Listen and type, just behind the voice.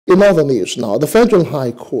In other news now, the Federal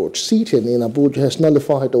High Court sitting in Abuja has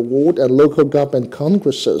nullified the ward and local government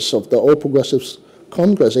congresses of the All Progressives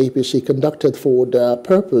Congress APC conducted for the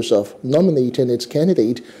purpose of nominating its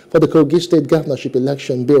candidate for the Kogi State Governorship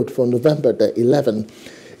election billed for November the 11th.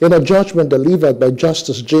 In a judgment delivered by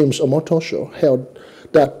Justice James Omotosho, held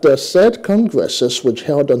that the said congresses, which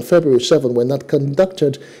held on February 7, were not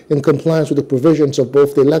conducted in compliance with the provisions of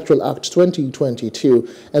both the Electoral Act 2022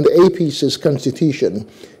 and the APC's constitution.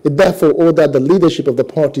 It therefore ordered the leadership of the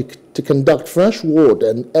party to conduct fresh ward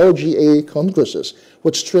and LGA congresses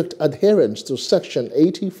with strict adherence to Section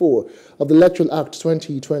 84 of the Electoral Act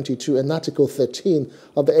 2022 and Article 13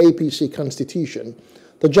 of the APC constitution.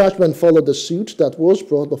 The judgment followed the suit that was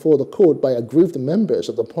brought before the court by aggrieved members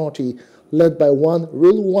of the party led by one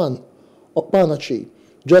Real One Okpanachi.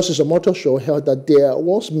 Justice Omotosho held that there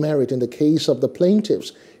was merit in the case of the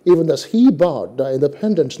plaintiffs, even as he barred the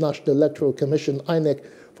Independent National Electoral Commission (INEC)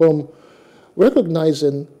 from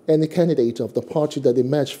recognizing any candidate of the party that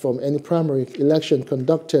emerged from any primary election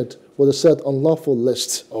conducted with a set unlawful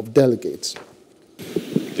list of delegates.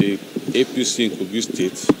 The APC in Kogi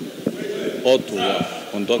State ought to have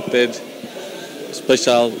conducted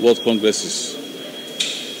special world congresses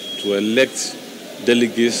to elect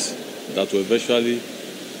delegates that will eventually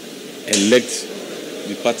elect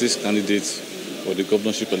the party's candidates for the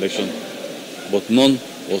governorship election, but none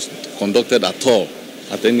was conducted at all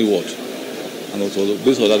at any ward. And it was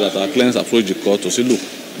based on that our clients approached the court to say, look,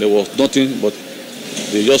 there was nothing, but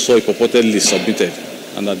they just saw a purported list submitted,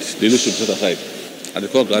 and that the list should be set aside. And the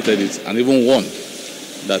court granted it, and even warned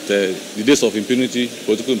that the days of impunity,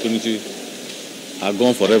 political impunity, are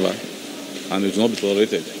gone forever, and it will not be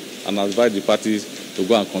tolerated, and advised the parties to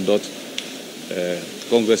go and conduct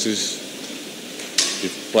congresses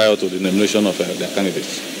prior to the nomination of their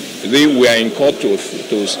candidates. We are in court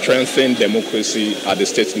to strengthen democracy at the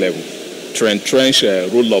state level, to entrench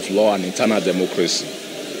rule of law and internal democracy.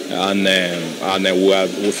 And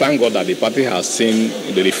we thank God that the party has seen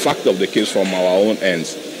the fact of the case from our own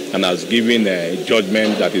ends and has given a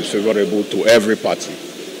judgment that is favorable to every party.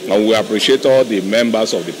 And we appreciate all the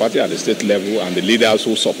members of the party at the state level and the leaders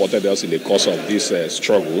who supported us in the course of this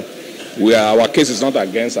struggle. Our case is not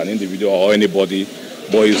against an individual or anybody,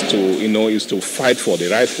 but is to fight for the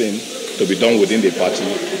right thing to be done within the party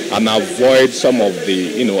and avoid some of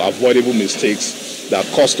the avoidable mistakes that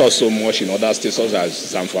cost us so much in other states such as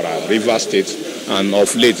Zamfara, Rivers State, and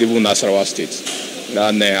of late even Nasarawa State.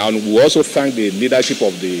 And we also thank the leadership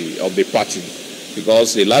of the party,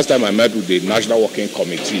 because the last time I met with the National Working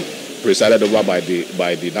Committee, presided over by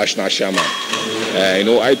the national chairman,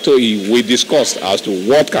 we discussed as to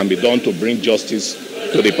what can be done to bring justice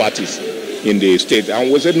to the parties in the state.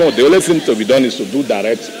 And we said, no, the only thing to be done is to do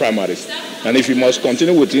direct primaries. And if you must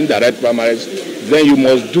continue with indirect primaries, then you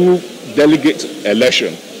must do delegate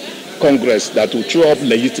election, Congress, that will throw up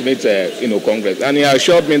legitimate, Congress. And he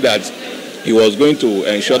assured me that he was going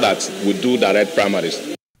to ensure that we do direct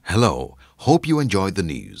primaries. Hello. Hope you enjoyed the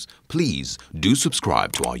news. Please do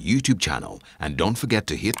subscribe to our YouTube channel and don't forget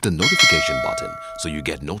to hit the notification button so you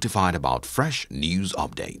get notified about fresh news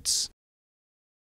updates.